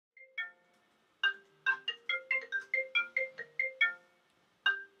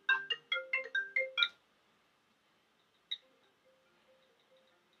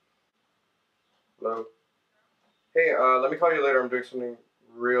Hello. Hey, let me call you later. I'm doing something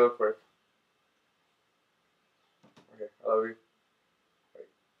real quick. Okay, I love you. Bye.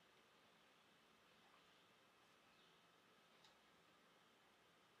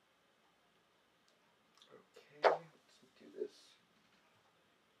 Okay, let's do this.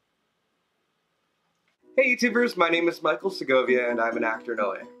 Hey YouTubers, my name is Michael Segovia and I'm an actor in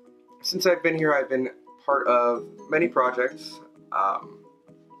LA. Since I've been here, I've been part of many projects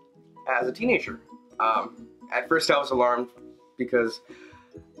as a teenager. At first I was alarmed because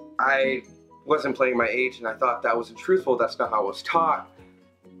I wasn't playing my age and I thought that wasn't truthful, that's not how I was taught.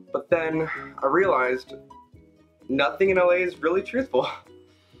 But then I realized nothing in LA is really truthful.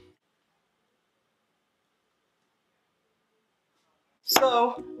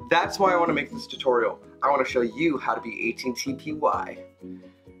 So that's why I want to make this tutorial. I want to show you how to be 18 TPY,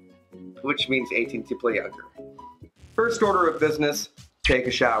 which means 18 to play younger. First order of business, take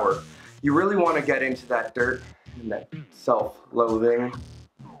a shower. You really want to get into that dirt and that self-loathing.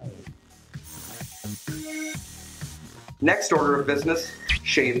 Next order of business,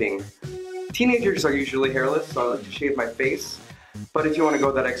 shaving. Teenagers are usually hairless, so I like to shave my face. But if you want to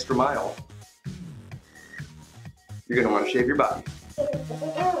go that extra mile, you're going to want to shave your body.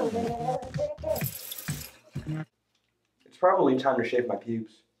 It's probably time to shave my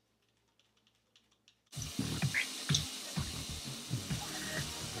pubes.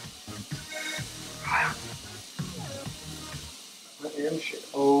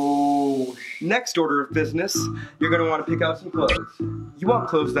 Oh, next order of business, you're going to want to pick out some clothes. You want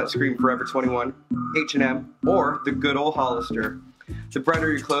clothes that scream Forever 21, H&M, or the good old Hollister. The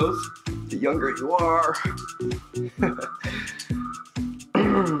brighter your clothes, the younger you are.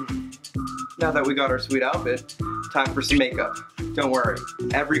 Now that we got our sweet outfit, time for some makeup. Don't worry,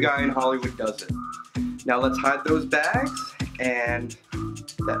 every guy in Hollywood does it. Now let's hide those bags and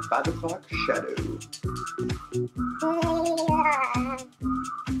that 5 o'clock shadow.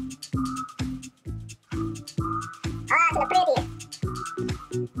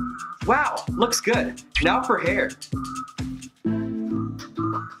 Wow, looks good. Now for hair.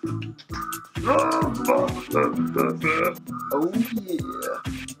 Oh yeah.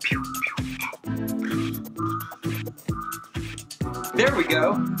 There we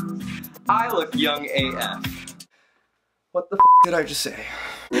go. I look young AF. What the f did I just say?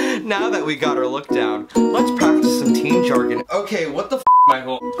 Now that we got our look down, let's practice some teen jargon. Okay, what the f,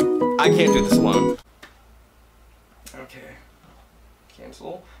 Michael? I can't do this alone. Okay.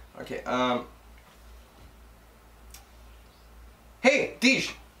 Cancel. Okay, Hey,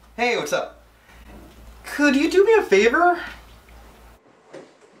 Deej! Hey, what's up? Could you do me a favor?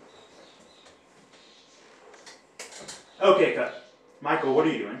 Okay, cut. Michael, what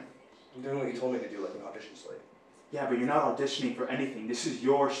are you doing? I'm doing what you told me to do, like an audition slate. Yeah, but you're not auditioning for anything. This is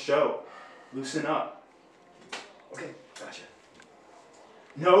your show. Loosen up. Okay, gotcha.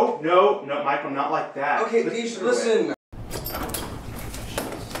 No, Michael, not like that. Okay, Deej, listen.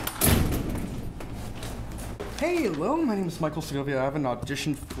 Hey, hello, my name is Michael Segovia. I have an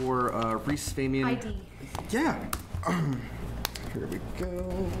audition for Reese Famian. ID. Yeah. Here we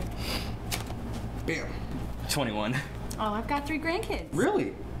go. Bam. 21. Oh, I've got 3 grandkids.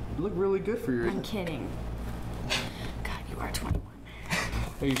 Really? You look really good for your age. I'm kidding. God, you are 21.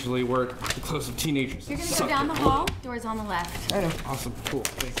 I usually work the clothes of teenagers. You're gonna go down the hall, doors on the left. I know. Awesome. Cool.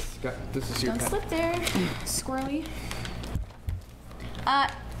 Thanks. This is your Don't slip there, squirrely.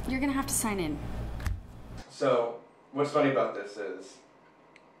 You're gonna have to sign in. So, what's funny about this is,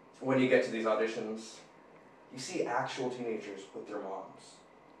 when you get to these auditions, you see actual teenagers with their moms.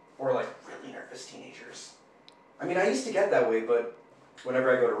 Or like, really nervous teenagers. I mean, I used to get that way, but whenever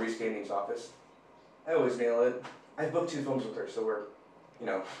I go to Reese Gaming's office, I always nail it. I've booked 2 films with her, so we're, you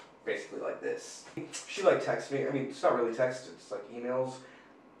know, basically like this. She like texts me, I mean, it's not really text, it's like emails.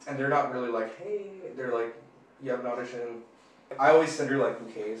 And they're not really like, hey, they're like, you have an audition. I always send her like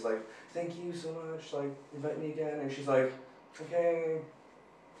bouquets, like, thank you so much, like, invite me again. And she's like, okay.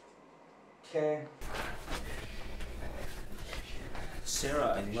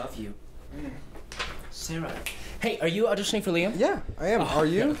 Sarah, I love you. Sarah. Hey, are you auditioning for Liam? Yeah, I am. Are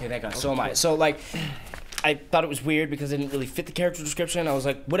you? Okay, thank God. So am I. So, like, I thought it was weird because it didn't really fit the character description. I was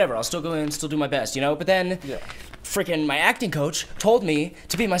like, whatever, I'll still go in, still do my best, you know? But then, freaking my acting coach told me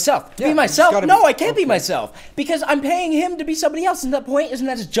to be myself. To be myself? No, I can't be myself. Because I'm paying him to be somebody else. Isn't that the point? Isn't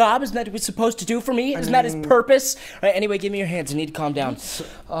that his job? Isn't that what he's supposed to do for me? Isn't that his purpose? Right, anyway, give me your hands. I need to calm down.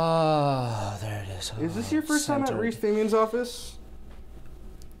 Oh, there it is. Is this your first time at Reese Famian's office?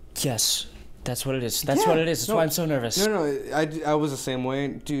 Yes. That's what it is. That's what it is. That's why I'm so nervous. No, I was the same way.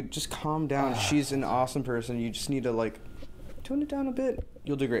 Dude, just calm down. She's an awesome person. You just need to, like, tone it down a bit.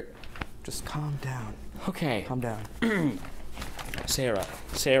 You'll do great. Just calm down. Okay. Calm down. Sarah.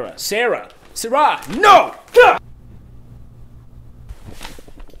 No! Gah!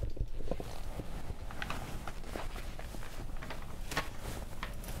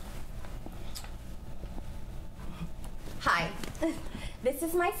 Hi. This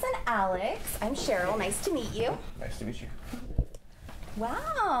is my son Alex. I'm Cheryl. Nice to meet you. Nice to meet you.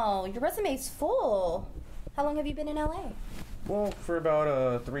 Wow, your resume's full. How long have you been in LA? Well, for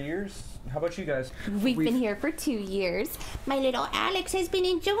about 3 years. How about you guys? We've been here for 2 years. My little Alex has been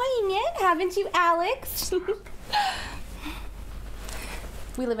enjoying it, haven't you, Alex?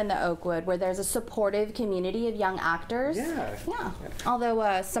 We live in the Oakwood, where there's a supportive community of young actors. Yeah.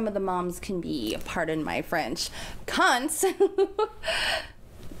 Although some of the moms can be, pardon my French, cunts.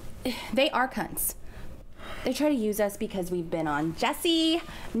 They are cunts. They try to use us because we've been on Jessie,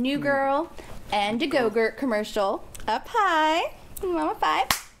 New Girl, and a Go-Gurt commercial. Up high. Mama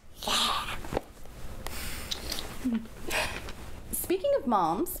 5. Yeah. Speaking of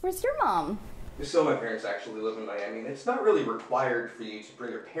moms, where's your mom? So my parents actually live in Miami, and it's not really required for you to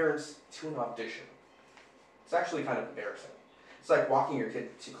bring your parents to an audition. It's actually kind of embarrassing. It's like walking your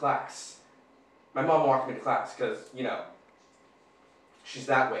kid to class. My mom walked me to class because, you know, she's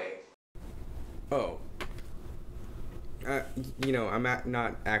that way. Oh. You know, I'm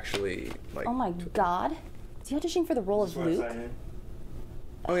not actually, like... Oh my god. Is he auditioning for the role of Luke?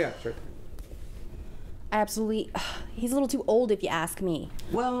 Oh, yeah, sure. I absolutely... He's a little too old if you ask me.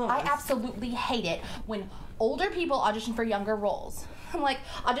 Well... I absolutely hate it when older people audition for younger roles. I'm like,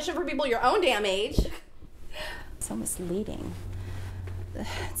 audition for people your own damn age. So misleading.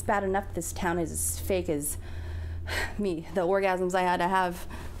 It's bad enough this town is as fake as me, the orgasms I had to have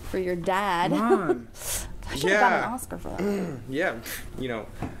for your dad. Mom. I should have gotten an Oscar for that. Yeah, you know,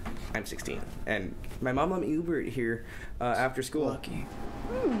 I'm 16, and my mom let me Uber here after school. Lucky.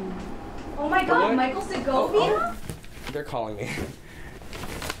 Oh my god, Michael Segovia? They're calling me.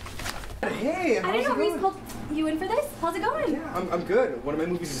 Hey, I didn't know Reese called you in for this. How's it going? Yeah, I'm good. One of my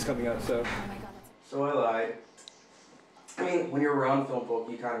movies is coming out, so... Oh my god, So I lied. I mean, when you're around film folk,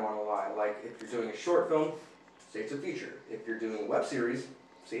 you kind of want to lie. Like, if you're doing a short film, say it's a feature. If you're doing a web series,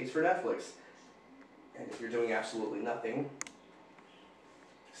 say it's for Netflix. And if you're doing absolutely nothing,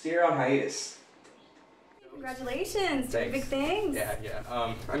 see you're on hiatus. Congratulations, Thanks. big things. Yeah.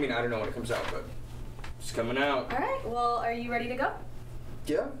 I mean, I don't know when it comes out, but it's coming out. All right, well, are you ready to go?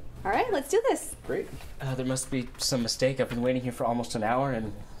 Yeah. All right, let's do this. Great. There must be some mistake. I've been waiting here for almost an hour,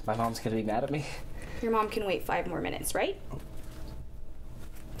 and my mom's gonna be mad at me. Your mom can wait 5 more minutes, right?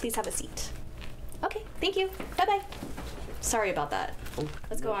 Please have a seat. Okay, thank you. Bye-bye. Sorry about that. Oh,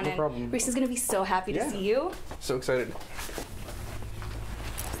 Let's go on no in. problem. Reese is gonna be so happy to see you. So excited.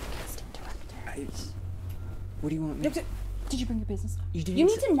 What do you want me? Did you bring your business? You You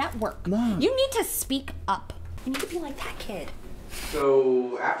need to network. Mom. You need to speak up. You need to be like that kid.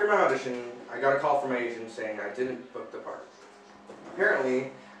 So, after my audition, I got a call from my agent saying I didn't book the part.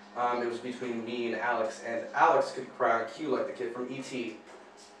 Apparently, it was between me and Alex could cry on cue like the kid from E.T.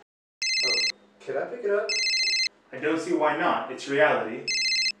 Oh, could I pick it up? I don't see why not. It's reality.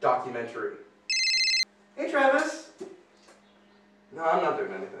 Documentary. Hey, Travis! No, I'm not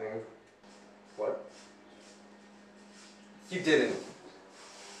doing anything. What? You didn't.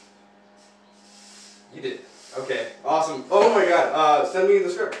 You did. Okay, awesome. Oh my god, send me the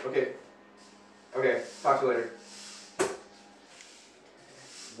script. Okay. Okay, talk to you later.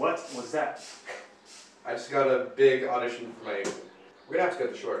 What was that? I just got a big audition for my agent. We're gonna have to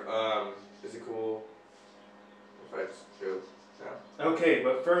cut this short. Is it cool if I just go now? Okay,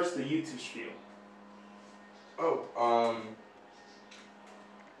 but first the YouTube spiel. Oh,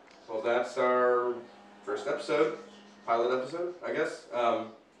 well that's our first episode, pilot episode, I guess.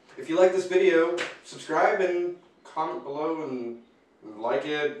 If you like this video, subscribe and comment below and like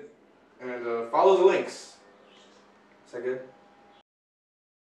it, and follow the links. Is that good?